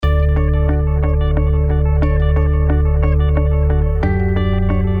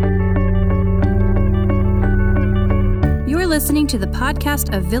listening to the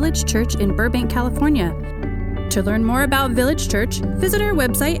podcast of Village Church in Burbank, California. To learn more about Village Church, visit our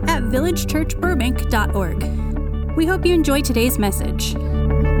website at villagechurchburbank.org. We hope you enjoy today's message.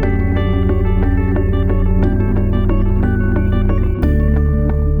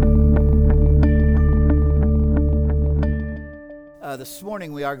 This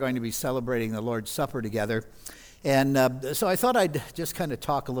morning we are going to be celebrating the Lord's Supper together. And so I thought I'd just kind of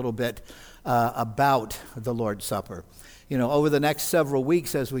talk a little bit about the Lord's Supper. You know, over the next several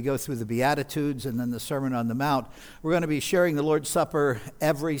weeks as we go through the Beatitudes and then the Sermon on the Mount, we're going to be sharing the Lord's Supper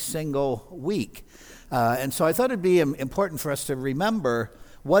every single week. And so I thought it'd be important for us to remember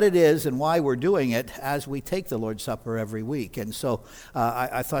what it is and why we're doing it as we take the Lord's Supper every week. And so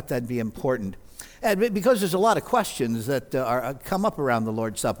I thought that'd be important. And because there's a lot of questions that come up around the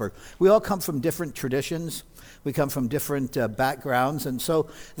Lord's Supper. We all come from different traditions. We come from different backgrounds. And so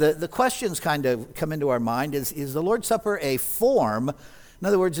the questions kind of come into our mind. Is the Lord's Supper a form? In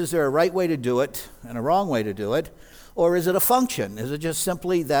other words, is there a right way to do it and a wrong way to do it? Or is it a function? Is it just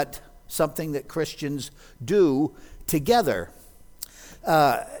simply that something that Christians do together?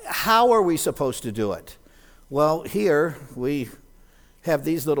 How are we supposed to do it? Well, here we have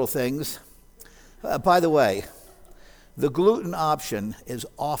these little things. By the way, the gluten option is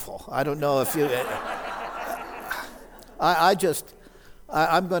awful. I don't know if you...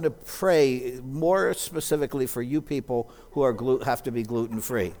 I'm going to pray more specifically for you people who are have to be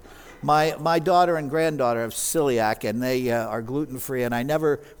gluten-free. My daughter and granddaughter have celiac, and they are gluten-free, and I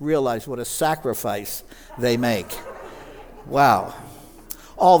never realized what a sacrifice they make. Wow.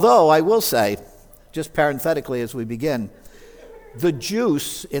 Although, I will say, just parenthetically as we begin, the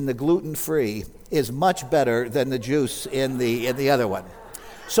juice in the gluten-free is much better than the juice in the other one.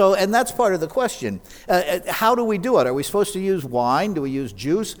 So, and that's part of the question. How do we do it? Are we supposed to use wine? Do we use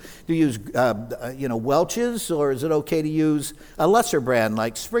juice? Do we use, Welch's? Or is it okay to use a lesser brand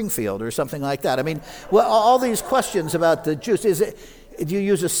like Springfield or something like that? I mean, well, all these questions about the juice. Do you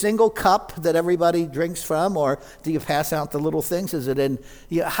use a single cup that everybody drinks from, or do you pass out the little things? Is it in?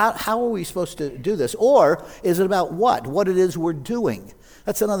 How are we supposed to do this? Or is it about what it is we're doing?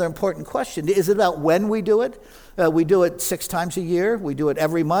 That's another important question. Is it about when we do it? We do it 6 times a year. We do it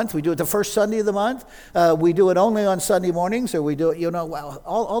every month. We do it the first Sunday of the month. We do it only on Sunday mornings, or we do it,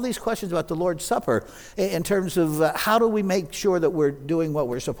 all these questions about the Lord's Supper in terms of how do we make sure that we're doing what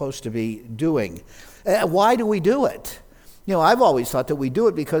we're supposed to be doing? Why do we do it? I've always thought that we do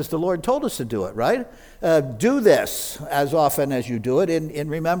it because the Lord told us to do it, right? Do this as often as you do it in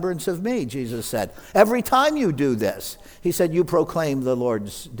remembrance of me, Jesus said. Every time you do this, he said, you proclaim the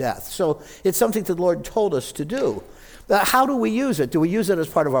Lord's death. So it's something that the Lord told us to do. How do we use it? Do we use it as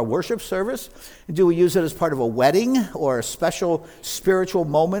part of our worship service? Do we use it as part of a wedding or a special spiritual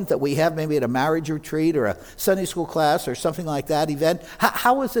moment that we have maybe at a marriage retreat or a Sunday school class or something like that event?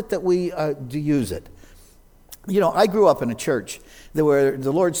 How is it that we do use it? I grew up in a church where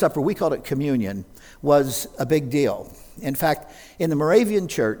the Lord's Supper, we called it communion, was a big deal. In fact, in the Moravian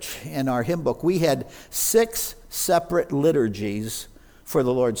church, in our hymn book, we had 6 separate liturgies for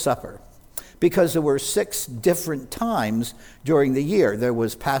the Lord's Supper because there were 6 different times during the year. There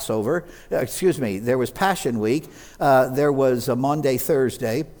was there was Passion Week, there was a Maundy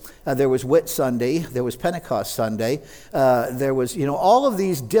Thursday, there was Whit Sunday, there was Pentecost Sunday, there was, all of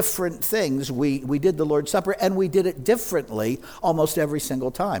these different things. We did the Lord's Supper, and we did it differently almost every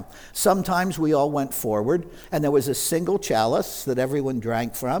single time. Sometimes we all went forward, and there was a single chalice that everyone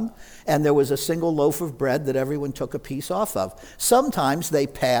drank from, and there was a single loaf of bread that everyone took a piece off of. Sometimes they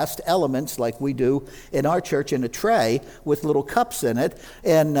passed elements like we do in our church in a tray with little cups in it,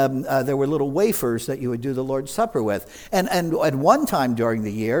 and there were little wafers that you would do the Lord's Supper with. And at one time during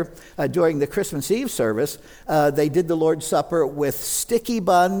the year, during the Christmas Eve service, they did the Lord's Supper with sticky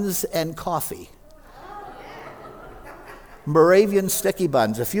buns and coffee. Moravian sticky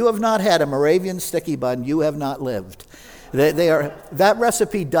buns. If you have not had a Moravian sticky bun, you have not lived. That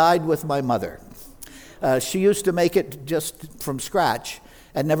recipe died with my mother. She used to make it just from scratch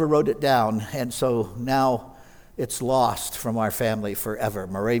and never wrote it down, and so now it's lost from our family forever.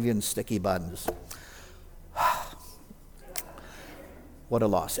 Moravian sticky buns. What a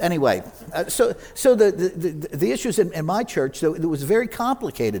loss. Anyway, so the issues in my church, it was very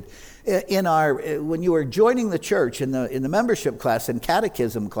complicated. When you were joining the church in the membership class and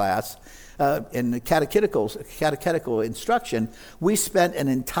catechism class, in the catechetical instruction, we spent an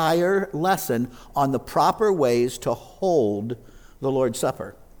entire lesson on the proper ways to hold the Lord's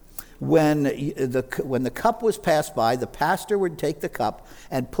Supper. When the cup was passed by, the pastor would take the cup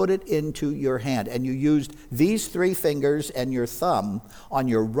and put it into your hand. And you used these 3 fingers and your thumb on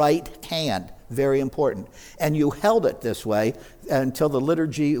your right hand. very important. And you held it this way until the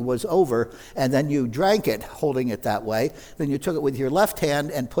liturgy was over, and then you drank it holding it that way. Then you took it with your left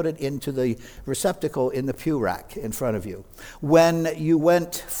hand and put it into the receptacle in the pew rack in front of you. When you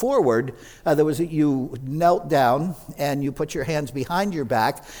went forward, you knelt down and you put your hands behind your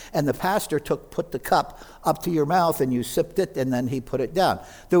back, and the pastor put the cup up to your mouth, and you sipped it, and then he put it down.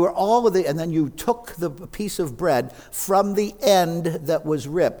 There were and then you took the piece of bread from the end that was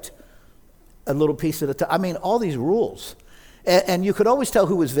ripped, a little piece at a time. I mean, all these rules. And you could always tell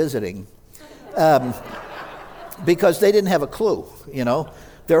who was visiting because they didn't have a clue, you know.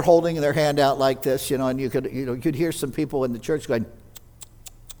 They're holding their hand out like this, you know, and you could hear some people in the church going,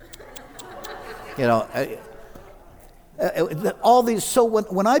 you know, all these. So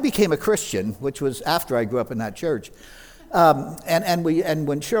when I became a Christian, which was after I grew up in that church, and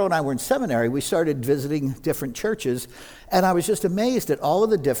when Cheryl and I were in seminary, we started visiting different churches, and I was just amazed at all of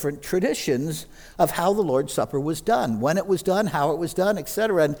the different traditions of how the Lord's Supper was done, when it was done, how it was done,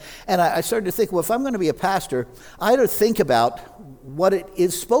 etc. And I started to think, well, if I'm going to be a pastor, I had to think about what it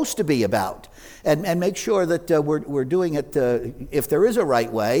is supposed to be about, and make sure that we're doing it, if there is a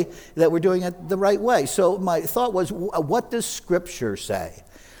right way, that we're doing it the right way. So my thought was, what does Scripture say?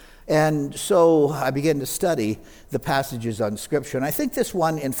 And so I began to study the passages on Scripture. And I think this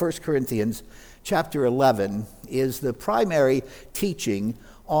one in 1 Corinthians chapter 11 is the primary teaching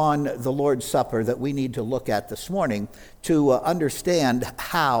on the Lord's Supper that we need to look at this morning to understand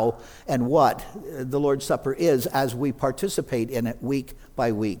how and what the Lord's Supper is as we participate in it week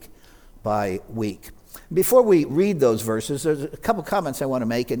by week by week. Before we read those verses, there's a couple comments I want to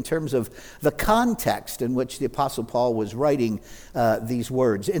make in terms of the context in which the Apostle Paul was writing these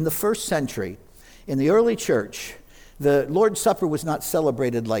words. In the first century, in the early church, the Lord's Supper was not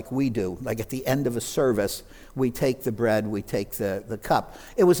celebrated like we do, like at the end of a service, we take the bread, we take the cup.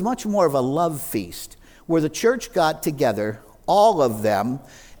 It was much more of a love feast where the church got together, all of them,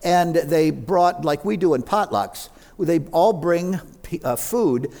 and they brought, like we do in potlucks, they all bring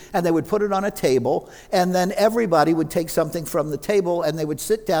food, and they would put it on a table, and then everybody would take something from the table, and they would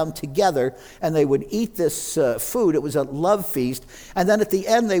sit down together, and they would eat this food. It was a love feast, and then at the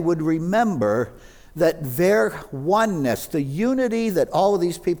end they would remember that their oneness, the unity that all of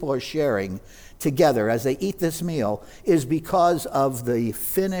these people are sharing together as they eat this meal, is because of the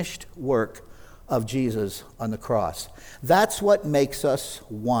finished work of Jesus on the cross. That's what makes us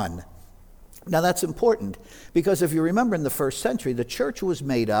one. Now that's important because if you remember in the first century, the church was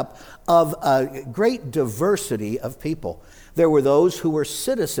made up of a great diversity of people. There were those who were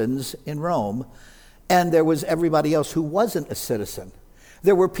citizens in Rome, and there was everybody else who wasn't a citizen.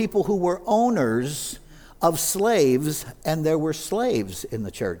 There were people who were owners of slaves, and there were slaves in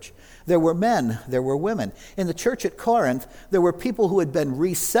the church. There were men, there were women. In the church at Corinth, there were people who had been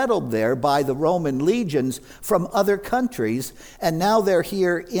resettled there by the Roman legions from other countries, and now they're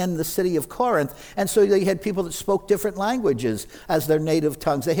here in the city of Corinth. And so they had people that spoke different languages as their native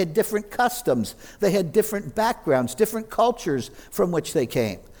tongues. They had different customs. They had different backgrounds, different cultures from which they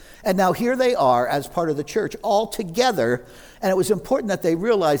came. And now here they are as part of the church all together, and it was important that they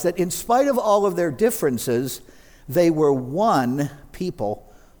realized that in spite of all of their differences, they were one people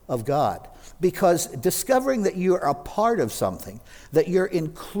of God. Because discovering that you are a part of something, that you're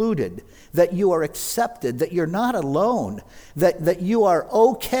included, that you are accepted, that you're not alone, that you are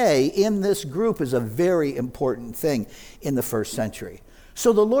okay in this group is a very important thing in the first century.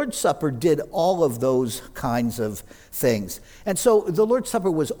 So the Lord's Supper did all of those kinds of things. And so the Lord's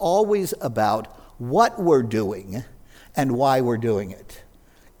Supper was always about what we're doing and why we're doing it.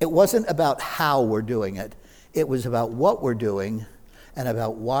 It wasn't about how we're doing it. It was about what we're doing and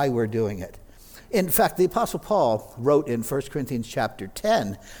about why we're doing it. In fact, the Apostle Paul wrote in 1 Corinthians chapter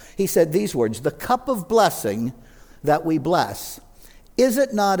 10, he said these words, "The cup of blessing that we bless, is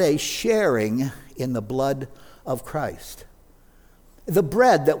it not a sharing in the blood of Christ? The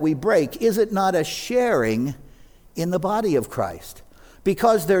bread that we break, is it not a sharing in the body of Christ?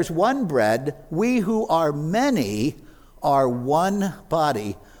 Because there's one bread, we who are many are one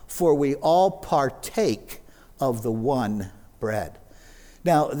body, for we all partake of the one bread."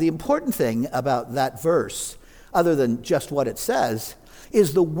 Now, the important thing about that verse, other than just what it says,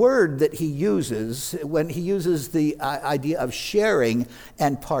 is the word that he uses when he uses the idea of sharing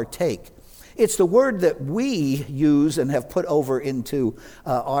and partake. It's the word that we use and have put over into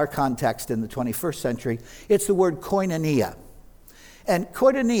our context in the 21st century. It's the word koinonia. And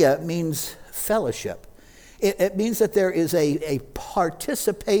koinonia means fellowship. It means that there is a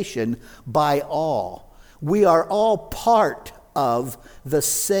participation by all. We are all part of the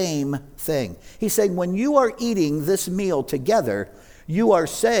same thing. He's saying when you are eating this meal together, You are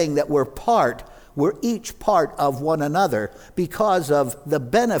saying that we're each part of one another because of the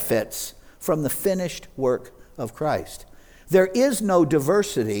benefits from the finished work of Christ. There is no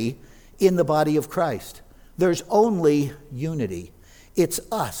diversity in the body of Christ. There's only unity. It's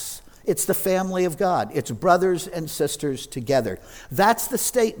us. It's the family of God. It's brothers and sisters together. That's the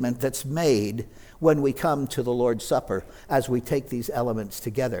statement that's made when we come to the Lord's Supper, as we take these elements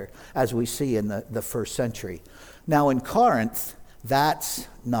together, as we see in the first century. Now in Corinth, that's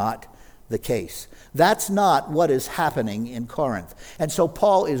not the case. That's not what is happening in Corinth. And so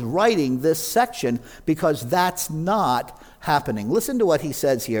Paul is writing this section because that's not happening. Listen to what he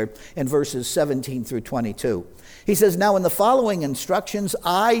says here in verses 17 through 22. He says, "Now in the following instructions,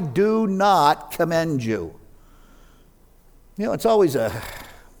 I do not commend you." You know,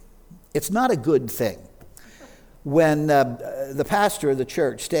 it's not a good thing when the pastor of the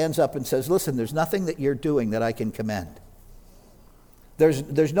church stands up and says, "Listen, there's nothing that you're doing that I can commend.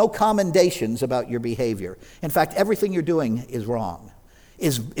 There's no commendations about your behavior. In fact, everything you're doing is wrong,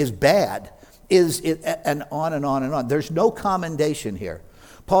 is bad, and on and on and on. There's no commendation here."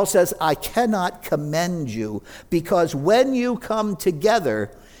 Paul says, "I cannot commend you because when you come together,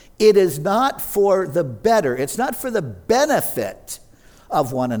 it is not for the better. It's not for the benefit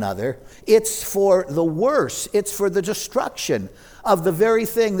of one another. It's for the worse. It's for the destruction of the very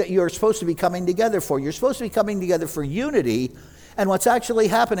thing that you're supposed to be coming together for. You're supposed to be coming together for unity, and what's actually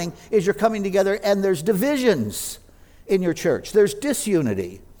happening is you're coming together and there's divisions in your church. There's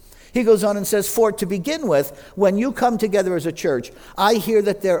disunity." He goes on and says, "For to begin with, when you come together as a church, I hear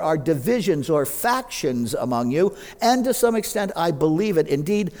that there are divisions or factions among you, and to some extent I believe it.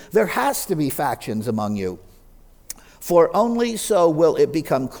 Indeed, there has to be factions among you. For only so will it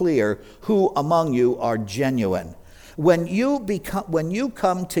become clear who among you are genuine. When you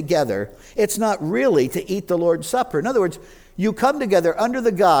come together, it's not really to eat the Lord's Supper." In other words, you come together under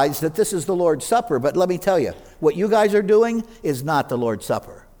the guise that this is the Lord's Supper, but let me tell you, what you guys are doing is not the Lord's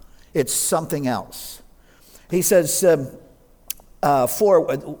Supper. It's something else. He says,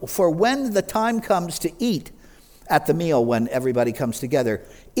 for when the time comes to eat at the meal, when everybody comes together,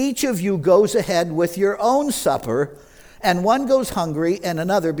 each of you goes ahead with your own supper, and one goes hungry and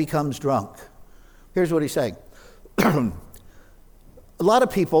another becomes drunk. Here's what he's saying. A lot of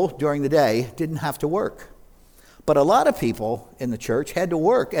people during the day didn't have to work. But a lot of people in the church had to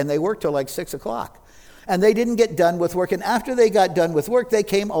work, and they worked till like 6 o'clock. And they didn't get done with work. And after they got done with work, they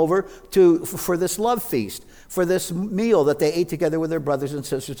came over for this love feast, for this meal that they ate together with their brothers and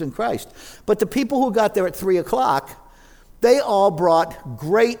sisters in Christ. But the people who got there at 3 o'clock, they all brought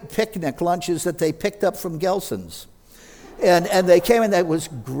great picnic lunches that they picked up from Gelson's. And they came in, that was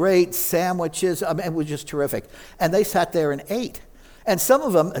great sandwiches. I mean, it was just terrific. And they sat there and ate. And some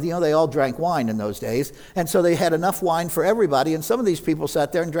of them, they all drank wine in those days. And so they had enough wine for everybody. And some of these people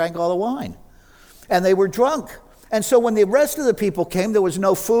sat there and drank all the wine. And they were drunk. And so when the rest of the people came, there was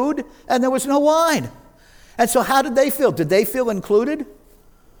no food and there was no wine. And so how did they feel? Did they feel included?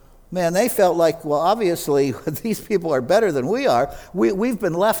 Man, they felt like, well, obviously, these people are better than we are. We've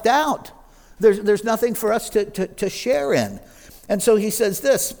been left out. There's nothing for us to share in. And so he says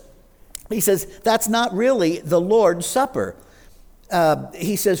this. He says, that's not really the Lord's Supper.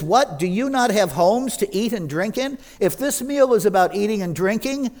 He says, what? Do you not have homes to eat and drink in? If this meal is about eating and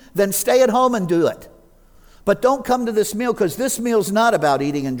drinking, then stay at home and do it. But don't come to this meal, because this meal's not about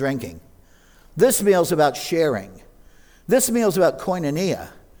eating and drinking. This meal's about sharing. This meal's about koinonia.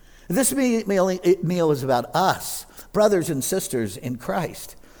 This meal is about us, brothers and sisters in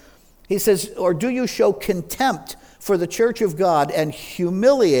Christ. He says, or do you show contempt for the church of God and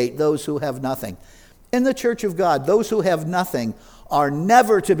humiliate those who have nothing? In the church of God, those who have nothing are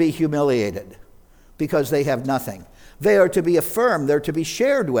never to be humiliated because they have nothing. They are to be affirmed. They're to be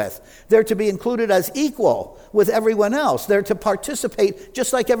shared with. They're to be included as equal with everyone else. They're to participate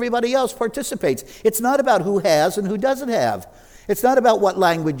just like everybody else participates. It's not about who has and who doesn't have. It's not about what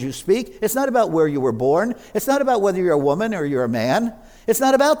language you speak. It's not about where you were born. It's not about whether you're a woman or you're a man. It's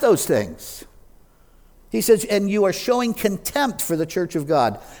not about those things. He says, and you are showing contempt for the church of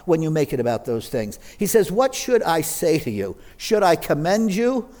God when you make it about those things. He says, what should I say to you? Should I commend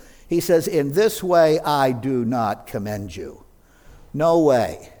you? He says, in this way, I do not commend you. No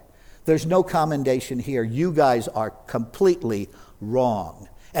way. There's no commendation here. You guys are completely wrong,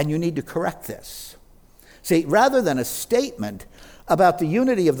 and you need to correct this. See, rather than a statement about the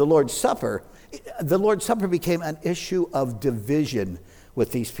unity of the Lord's Supper became an issue of division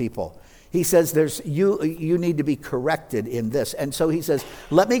with these people. He says, you need to be corrected in this. And so he says,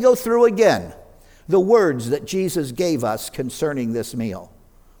 let me go through again the words that Jesus gave us concerning this meal.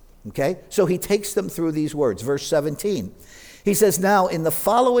 Okay? So he takes them through these words. Verse 17. He says, now in the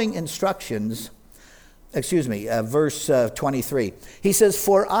following instructions, verse 23, he says,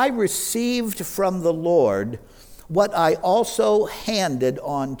 for I received from the Lord what I also handed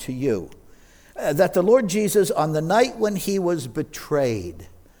on to you, that the Lord Jesus, on the night when he was betrayed.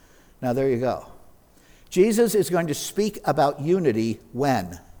 Now there you go. Jesus is going to speak about unity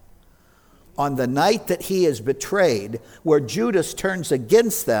when? On the night that he is betrayed, where Judas turns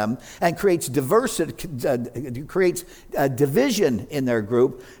against them and creates division in their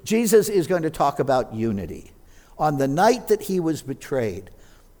group, Jesus is going to talk about unity. On the night that he was betrayed.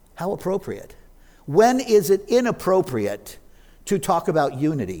 How appropriate. When is it inappropriate to talk about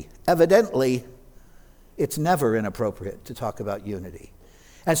unity? Evidently, it's never inappropriate to talk about unity.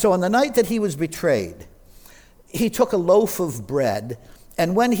 And so on the night that he was betrayed, he took a loaf of bread,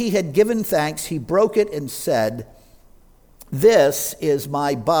 and when he had given thanks, he broke it and said, this is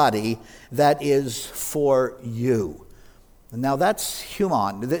my body that is for you. Now that's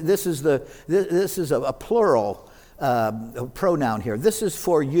human. This is a plural pronoun here. This is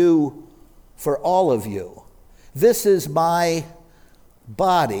for you, for all of you. This is my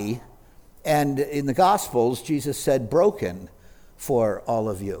body. And in the Gospels, Jesus said, broken for all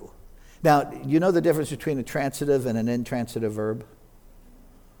of you. Now, you know the difference between a transitive and an intransitive verb?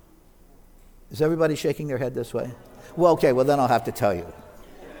 Is everybody shaking their head this way? Well, okay, well then I'll have to tell you.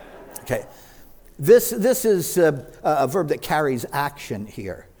 Okay, this is a verb that carries action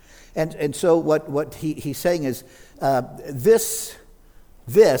here. And so what he's saying is, this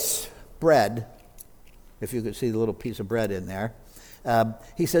bread, if you could see the little piece of bread in there,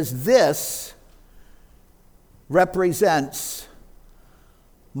 he says, this represents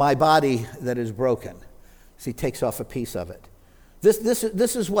my body that is broken. So he takes off a piece of it.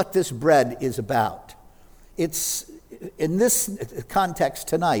 This is what this bread is about. It's in this context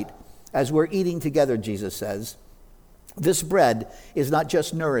tonight, as we're eating together, Jesus says, this bread is not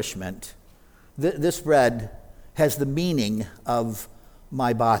just nourishment. This bread has the meaning of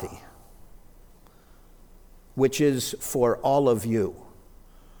my body, which is for all of you.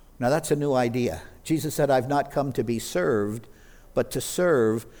 Now that's a new idea. Jesus said, I've not come to be served, but to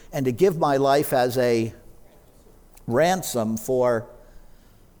serve and to give my life as a ransom for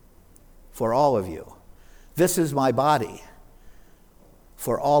all of you. This is my body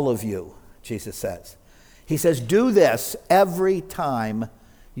for all of you, Jesus says. He says, do this every time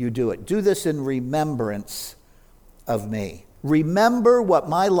you do it. Do this in remembrance of me. Remember what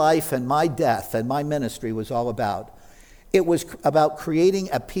my life and my death and my ministry was all about. It was about creating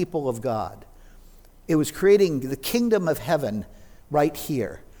a people of God. It was creating the kingdom of heaven right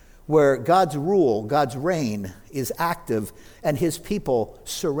here, where God's rule, God's reign is active, and his people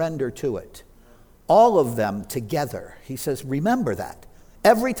surrender to it. All of them together. He says, remember that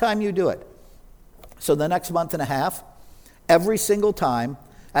every time you do it. So the next month and a half, every single time,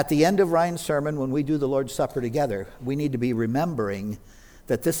 at the end of Ryan's sermon, when we do the Lord's Supper together, we need to be remembering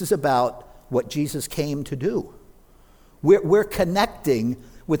that this is about what Jesus came to do. We're connecting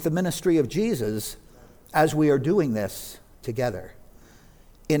with the ministry of Jesus as we are doing this together.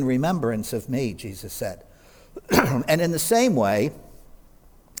 In remembrance of me, Jesus said. And in the same way,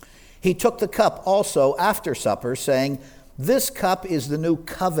 he took the cup also after supper, saying, this cup is the new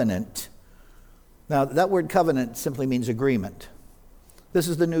covenant. Now, that word covenant simply means agreement. This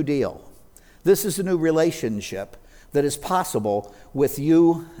is the new deal. This is the new relationship that is possible with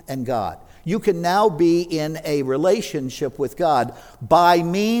you and God. You can now be in a relationship with God by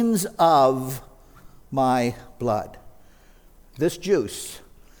means of my blood. This juice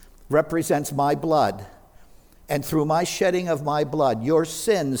represents my blood, and through my shedding of my blood, your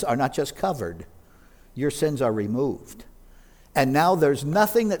sins are not just covered, your sins are removed. And now there's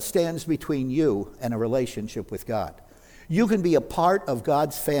nothing that stands between you and a relationship with God. You can be a part of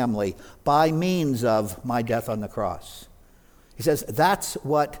God's family by means of my death on the cross. He says, that's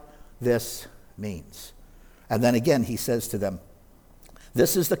what this means. And then again, he says to them,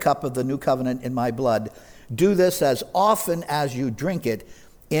 this is the cup of the new covenant in my blood. Do this as often as you drink it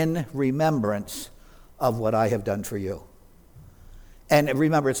in remembrance of what I have done for you. And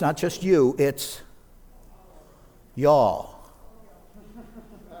remember, it's not just you, it's y'all.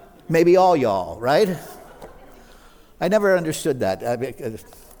 Maybe all y'all, right? I never understood that.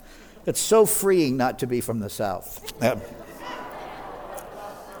 It's so freeing not to be from the South.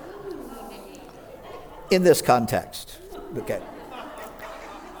 In this context. Okay.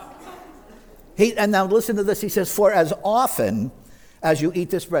 And now listen to this. He says, for as often as you eat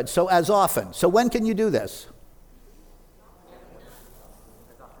this bread. So as often. So when can you do this?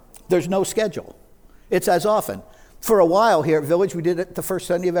 There's no schedule. It's as often. For a while here at Village, we did it the first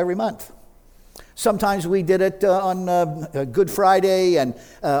Sunday of every month. Sometimes we did it on Good Friday, and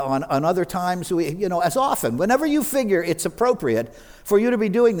on other times, as often. Whenever you figure it's appropriate for you to be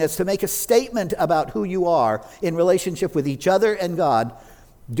doing this, to make a statement about who you are in relationship with each other and God,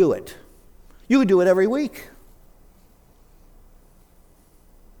 do it. You can do it every week.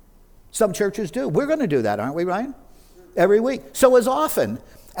 Some churches do. We're going to do that, aren't we, Ryan? Every week. So as often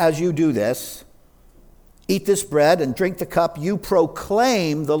as you do this, eat this bread and drink the cup, you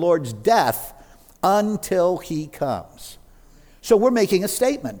proclaim the Lord's death until he comes. So we're making a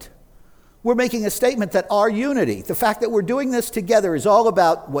statement. We're making a statement that our unity, the fact that we're doing this together, is all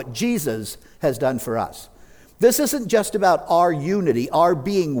about what Jesus has done for us. This isn't just about our unity, our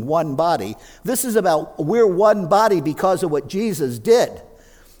being one body. This is about we're one body because of what Jesus did.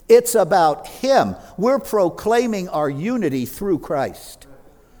 It's about him. We're proclaiming our unity through Christ.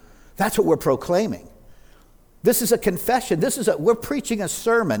 That's what we're proclaiming. This is a confession. We're preaching a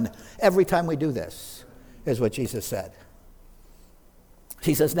sermon every time we do this, is what Jesus said.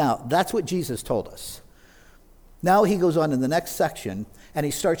 He says, now, that's what Jesus told us. Now he goes on in the next section, and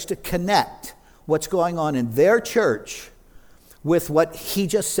he starts to connect what's going on in their church with what he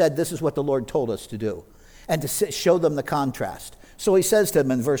just said, this is what the Lord told us to do, and to show them the contrast. So he says to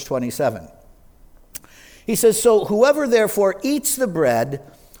them in verse 27, he says, so whoever therefore eats the bread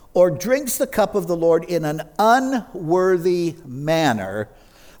or drinks the cup of the Lord in an unworthy manner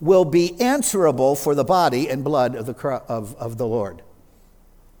will be answerable for the body and blood of the Lord.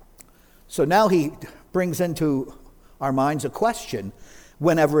 So now he brings into our minds a question,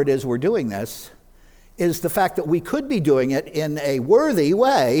 whenever it is we're doing this, is the fact that we could be doing it in a worthy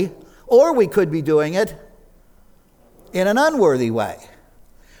way, or we could be doing it in an unworthy way.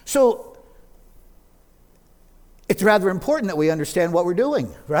 So it's rather important that we understand what we're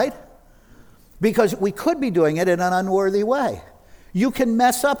doing, right? Because we could be doing it in an unworthy way. You can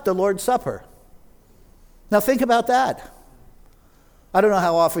mess up the Lord's Supper. Now think about that. I don't know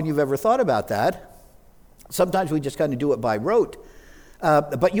how often you've ever thought about that. Sometimes we just kind of do it by rote.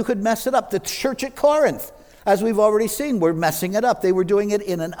 But you could mess it up. The church at Corinth, as we've already seen, were messing it up. They were doing it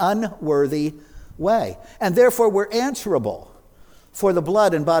in an unworthy way. And therefore we're answerable for the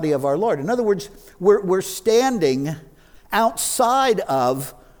blood and body of our Lord. In other words, we're standing outside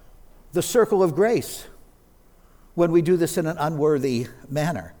of the circle of grace when we do this in an unworthy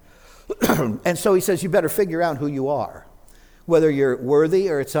manner. And so he says, you better figure out who you are, whether you're worthy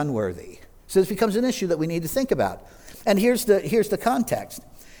or it's unworthy. So this becomes an issue that we need to think about. And here's the context.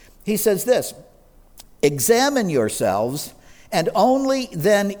 He says this, examine yourselves and only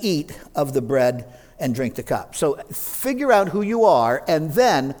then eat of the bread and drink the cup. So figure out who you are and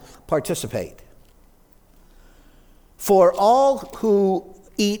then participate. For all who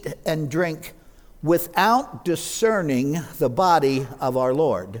eat and drink without discerning the body of our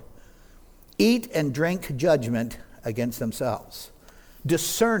Lord eat and drink judgment against themselves.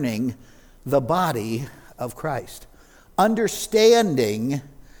 Discerning the body of Christ. Understanding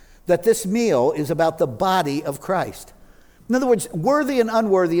that this meal is about the body of Christ. In other words, worthy and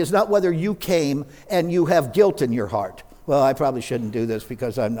unworthy is not whether you came and you have guilt in your heart. Well, I probably shouldn't do this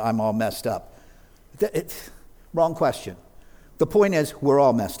because I'm all messed up. Wrong question. The point is, we're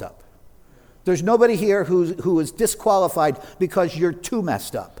all messed up. There's nobody here who is disqualified because you're too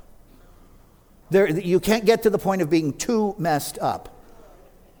messed up. You can't get to the point of being too messed up.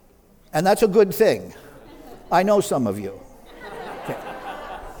 And that's a good thing. I know some of you. Okay.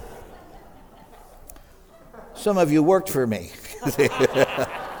 Some of you worked for me.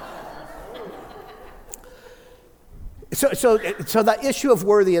 So the issue of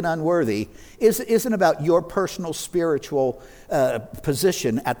worthy and unworthy isn't about your personal spiritual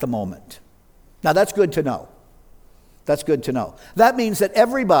position at the moment. Now, that's good to know. That's good to know. That means that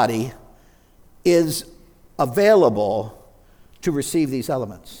everybody is available to receive these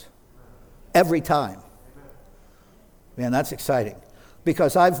elements every time. Man, that's exciting.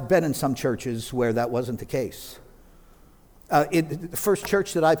 Because I've been in some churches where that wasn't the case. The first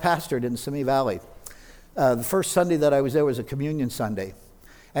church that I pastored in Simi Valley, the first Sunday that I was there was a communion Sunday.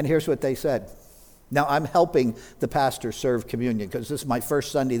 And here's what they said. Now, I'm helping the pastor serve communion because this is my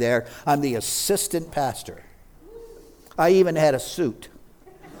first Sunday there. I'm the assistant pastor. I even had a suit.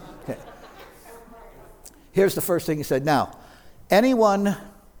 Okay. Here's the first thing he said. Now, anyone,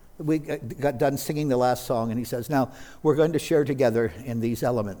 we got done singing the last song, and he says, now, we're going to share together in these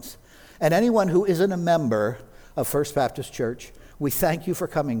elements. And anyone who isn't a member of First Baptist Church, we thank you for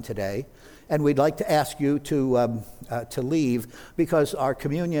coming today. And we'd like to ask you to leave because our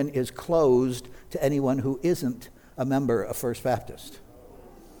communion is closed to anyone who isn't a member of First Baptist.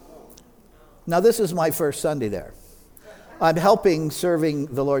 Now, this is my first Sunday there. I'm helping serving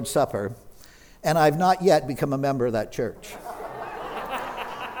the Lord's Supper. and I've not yet become a member of that church.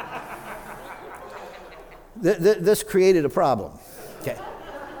 This created a problem. Okay.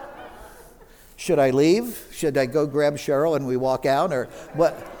 Should I leave? Should I go grab Cheryl and we walk out? Or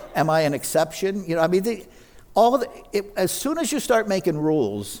what? Am I an exception? You know, I mean, as soon as you start making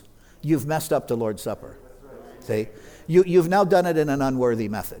rules, you've messed up the Lord's Supper. See? You've now done it in an unworthy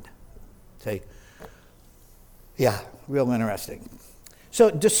method. See? Yeah, real interesting. So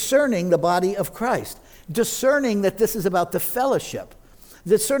discerning the body of Christ. Discerning that this is about the fellowship.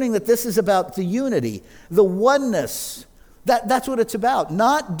 Discerning that this is about the unity, the oneness. That's what it's about.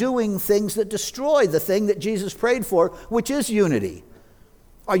 Not doing things that destroy the thing that Jesus prayed for, which is unity.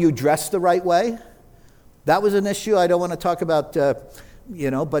 Are you dressed the right way? That was an issue I don't want to talk about,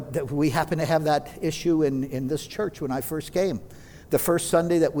 but we happen to have that issue in this church when I first came. The first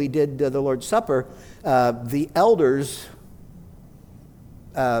Sunday that we did the Lord's Supper, the elders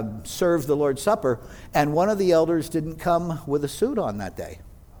served the Lord's Supper, and one of the elders didn't come with a suit on that day.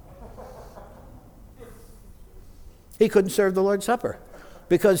 He couldn't serve the Lord's Supper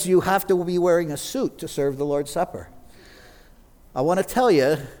because you have to be wearing a suit to serve the Lord's Supper. I want to tell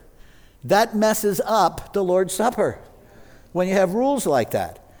you, that messes up the Lord's Supper when you have rules like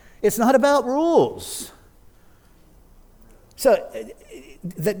that. It's not about rules. So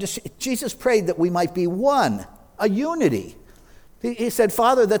Jesus prayed that we might be one, a unity. He said,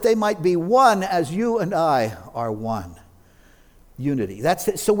 Father, that they might be one as you and I are one. Unity. That's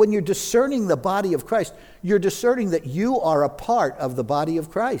it. So when you're discerning the body of Christ, you're discerning that you are a part of the body of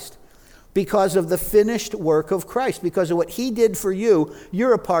Christ because of the finished work of Christ. Because of what he did for you,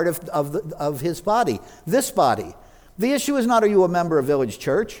 you're a part of his body, this body. The issue is not, are you a member of Village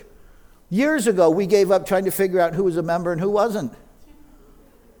Church? Years ago, we gave up trying to figure out who was a member and who wasn't.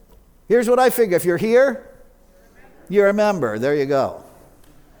 Here's what I figure. If you're here, you're a member. There you go.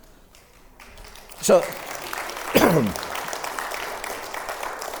 So...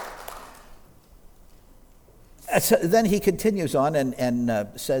 So then he continues on and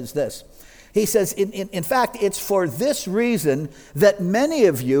says this. He says, in fact, it's for this reason that many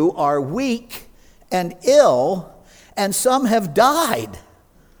of you are weak and ill, and some have died.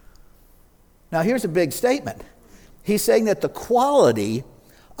 Now, here's a big statement. He's saying that the quality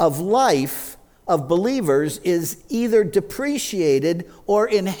of life of believers is either depreciated or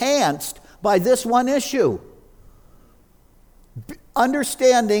enhanced by this one issue.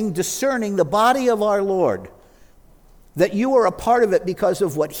 Understanding, discerning the body of our Lord, that you are a part of it because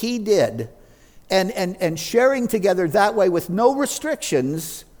of what he did, and sharing together that way with no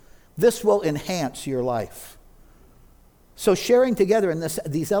restrictions, this will enhance your life. So sharing together in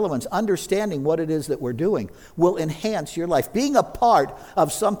these elements, understanding what it is that we're doing, will enhance your life. Being a part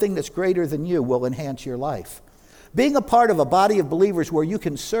of something that's greater than you will enhance your life. Being a part of a body of believers where you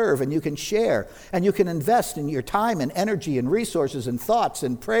can serve and you can share and you can invest in your time and energy and resources and thoughts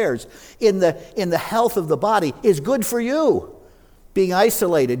and prayers in the health of the body is good for you. Being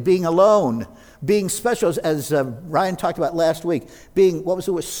isolated, being alone, being special, as Ryan talked about last week, being,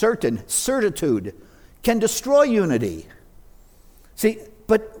 certitude can destroy unity. See,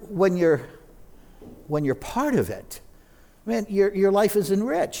 but when you're part of it, man, your life is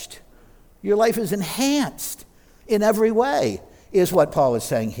enriched. Your life is enhanced in every way, is what Paul is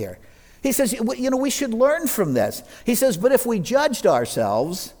saying here. He says, we should learn from this. He says, but if we judged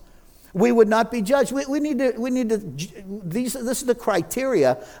ourselves, we would not be judged. This is the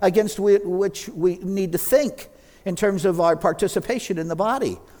criteria against which we need to think in terms of our participation in the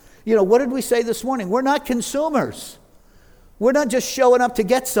body. What did we say this morning? We're not consumers. We're not just showing up to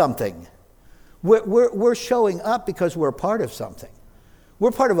get something. We're showing up because we're a part of something.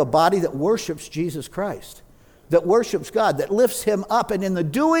 We're part of a body that worships Jesus Christ, that worships God, that lifts him up. And in the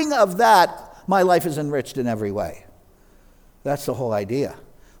doing of that, my life is enriched in every way. That's the whole idea.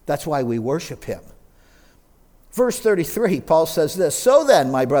 That's why we worship him. Verse 33, Paul says this, so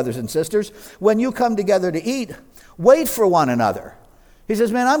then, my brothers and sisters, when you come together to eat, wait for one another. He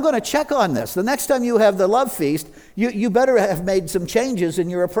says, man, I'm going to check on this. The next time you have the love feast, you better have made some changes in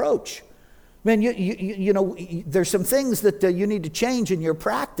your approach. Man, there's some things that you need to change in your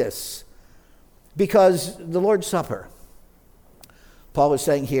practice. Because the Lord's Supper, Paul is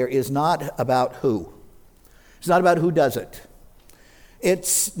saying here, is not about who. It's not about who does it.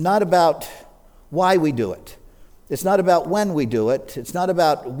 It's not about why we do it. It's not about when we do it. It's not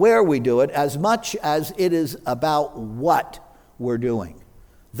about where we do it as much as it is about what we're doing.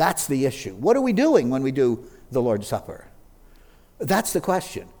 That's the issue. What are we doing when we do the Lord's Supper? That's the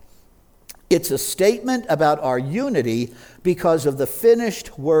question. It's a statement about our unity because of the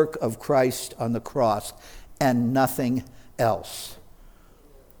finished work of Christ on the cross and nothing else.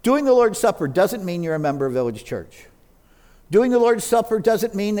 Doing the Lord's Supper doesn't mean you're a member of Village Church. Doing the Lord's Supper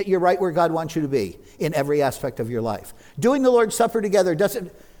doesn't mean that you're right where God wants you to be in every aspect of your life. Doing the Lord's Supper together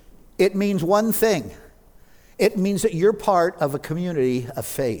it means one thing. It means that you're part of a community of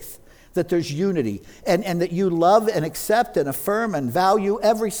faith, that there's unity, and that you love and accept and affirm and value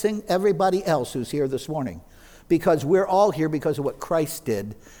everybody else who's here this morning. Because we're all here because of what Christ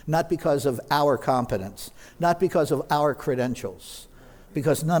did, not because of our competence, not because of our credentials,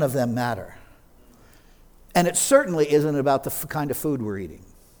 because none of them matter. And it certainly isn't about the kind of food we're eating,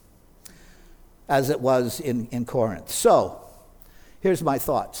 as it was in Corinth. So, here's my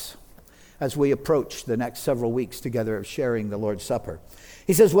thoughts as we approach the next several weeks together of sharing the Lord's Supper.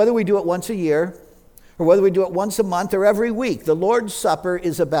 He says, whether we do it once a year, or whether we do it once a month, or every week, the Lord's Supper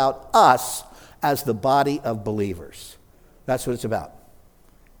is about us as the body of believers. That's what it's about.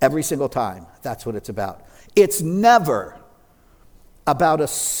 Every single time, that's what it's about. It's never about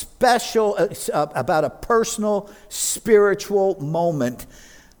about a personal, spiritual moment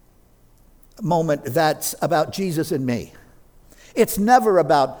that's about Jesus and me. It's never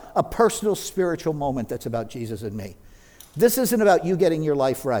about a personal, spiritual moment that's about Jesus and me. This isn't about you getting your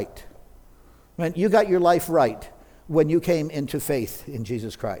life right. You got your life right when you came into faith in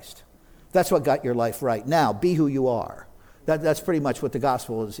Jesus Christ. That's what got your life right. Now, be who you are. That's pretty much what the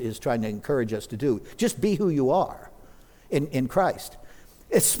gospel is trying to encourage us to do. Just be who you are in Christ.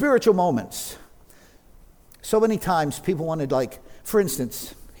 It's spiritual moments. So many times people wanted, for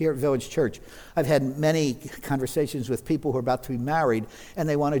instance, here at Village Church, I've had many conversations with people who are about to be married, and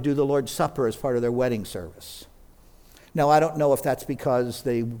they want to do the Lord's Supper as part of their wedding service. Now, I don't know if that's because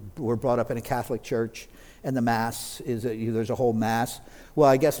they were brought up in a Catholic church and the Mass, there's a whole Mass. Well,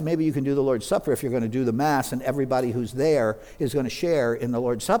 I guess maybe you can do the Lord's Supper if you're going to do the Mass and everybody who's there is going to share in the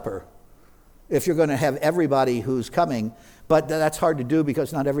Lord's Supper. If you're going to have everybody who's coming, but that's hard to do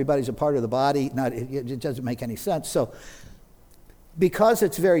because not everybody's a part of the body. It doesn't make any sense. So, because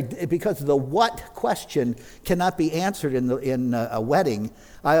the what question cannot be answered in a wedding,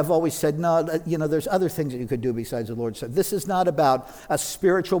 I have always said, no, there's other things that you could do besides the Lord's Supper. This is not about a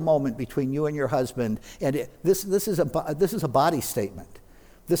spiritual moment between you and your husband, and this is a body statement.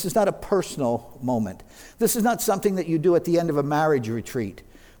 This is not a personal moment. This is not something that you do at the end of a marriage retreat,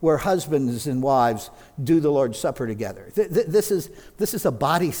 where husbands and wives do the Lord's Supper together. This is a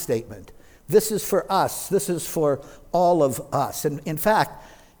body statement. This is for us. This is for all of us. And in fact,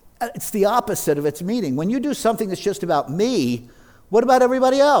 it's the opposite of its meaning. When you do something that's just about me, what about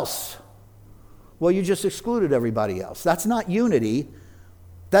everybody else? Well, you just excluded everybody else. That's not unity.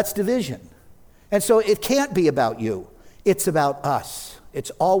 That's division. And so it can't be about you. It's about us. It's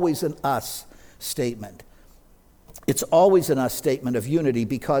always an us statement. It's always an us statement of unity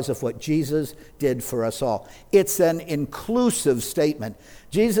because of what Jesus did for us all. It's an inclusive statement.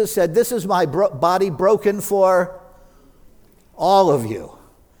 Jesus said, this is my body broken for all of you.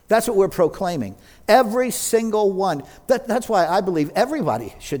 That's what we're proclaiming. Every single one. That's why I believe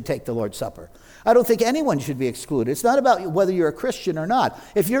everybody should take the Lord's Supper. I don't think anyone should be excluded. It's not about whether you're a Christian or not.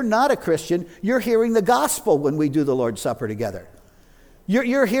 If you're not a Christian, you're hearing the gospel when we do the Lord's Supper together.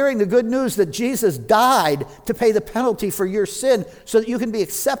 You're hearing the good news that Jesus died to pay the penalty for your sin so that you can be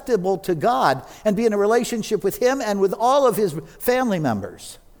acceptable to God and be in a relationship with Him and with all of His family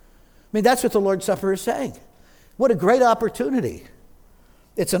members. I mean, that's what the Lord's Supper is saying. What a great opportunity.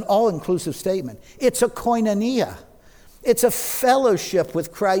 It's an all-inclusive statement. It's a koinonia. It's a fellowship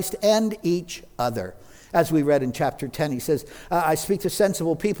with Christ and each other. As we read in chapter 10, he says, I speak to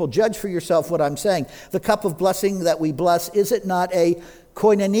sensible people. Judge for yourself what I'm saying. The cup of blessing that we bless, is it not a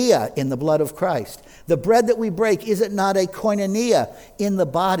koinonia in the blood of Christ? The bread that we break, is it not a koinonia in the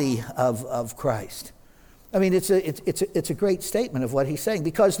body of Christ? I mean, it's a great statement of what he's saying.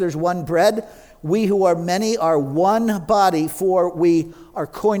 Because there's one bread, we who are many are one body, for we are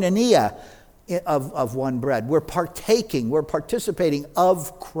koinonia of one bread. We're participating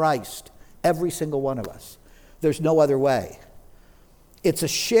of Christ. Every single one of us. There's no other way. It's a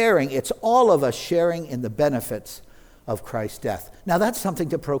sharing. It's all of us sharing in the benefits of Christ's death. Now that's something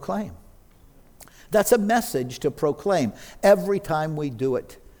to proclaim. That's a message to proclaim every time we do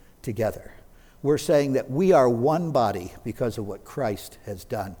it together. We're saying that we are one body because of what Christ has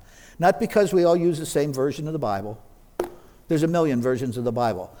done. Not because we all use the same version of the Bible. There's a million versions of the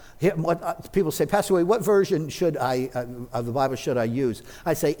Bible. People say, Pastor Wade, what version of the Bible should I use?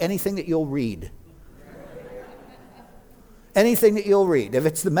 I say, anything that you'll read. Anything that you'll read. If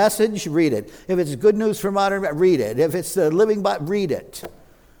it's the Message, read it. If it's Good News for Modern, read it. If it's the Living Bible, read it.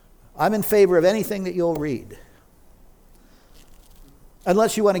 I'm in favor of anything that you'll read.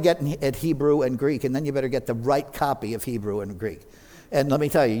 Unless you want to get at Hebrew and Greek, and then you better get the right copy of Hebrew and Greek. And let me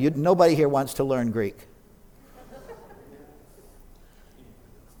tell you, nobody here wants to learn Greek.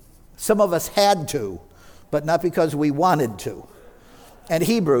 Some of us had to, but not because we wanted to. And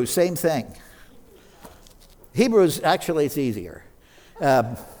Hebrew, same thing. Hebrews, actually, it's easier.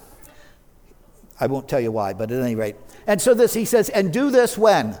 I won't tell you why, but at any rate. And so he says, and do this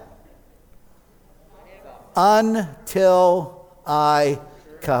when? Until I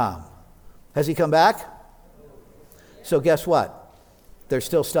come. Has he come back? So guess what? There's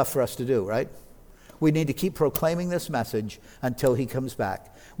still stuff for us to do, right? We need to keep proclaiming this message until he comes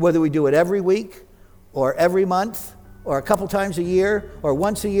back. Whether we do it every week or every month or a couple times a year or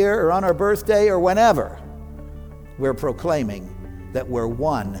once a year or on our birthday or whenever, we're proclaiming that we're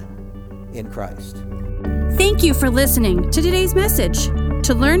one in Christ. Thank you for listening to today's message.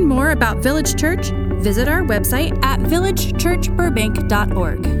 To learn more about Village Church, visit our website at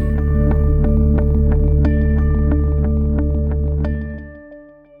villagechurchburbank.org.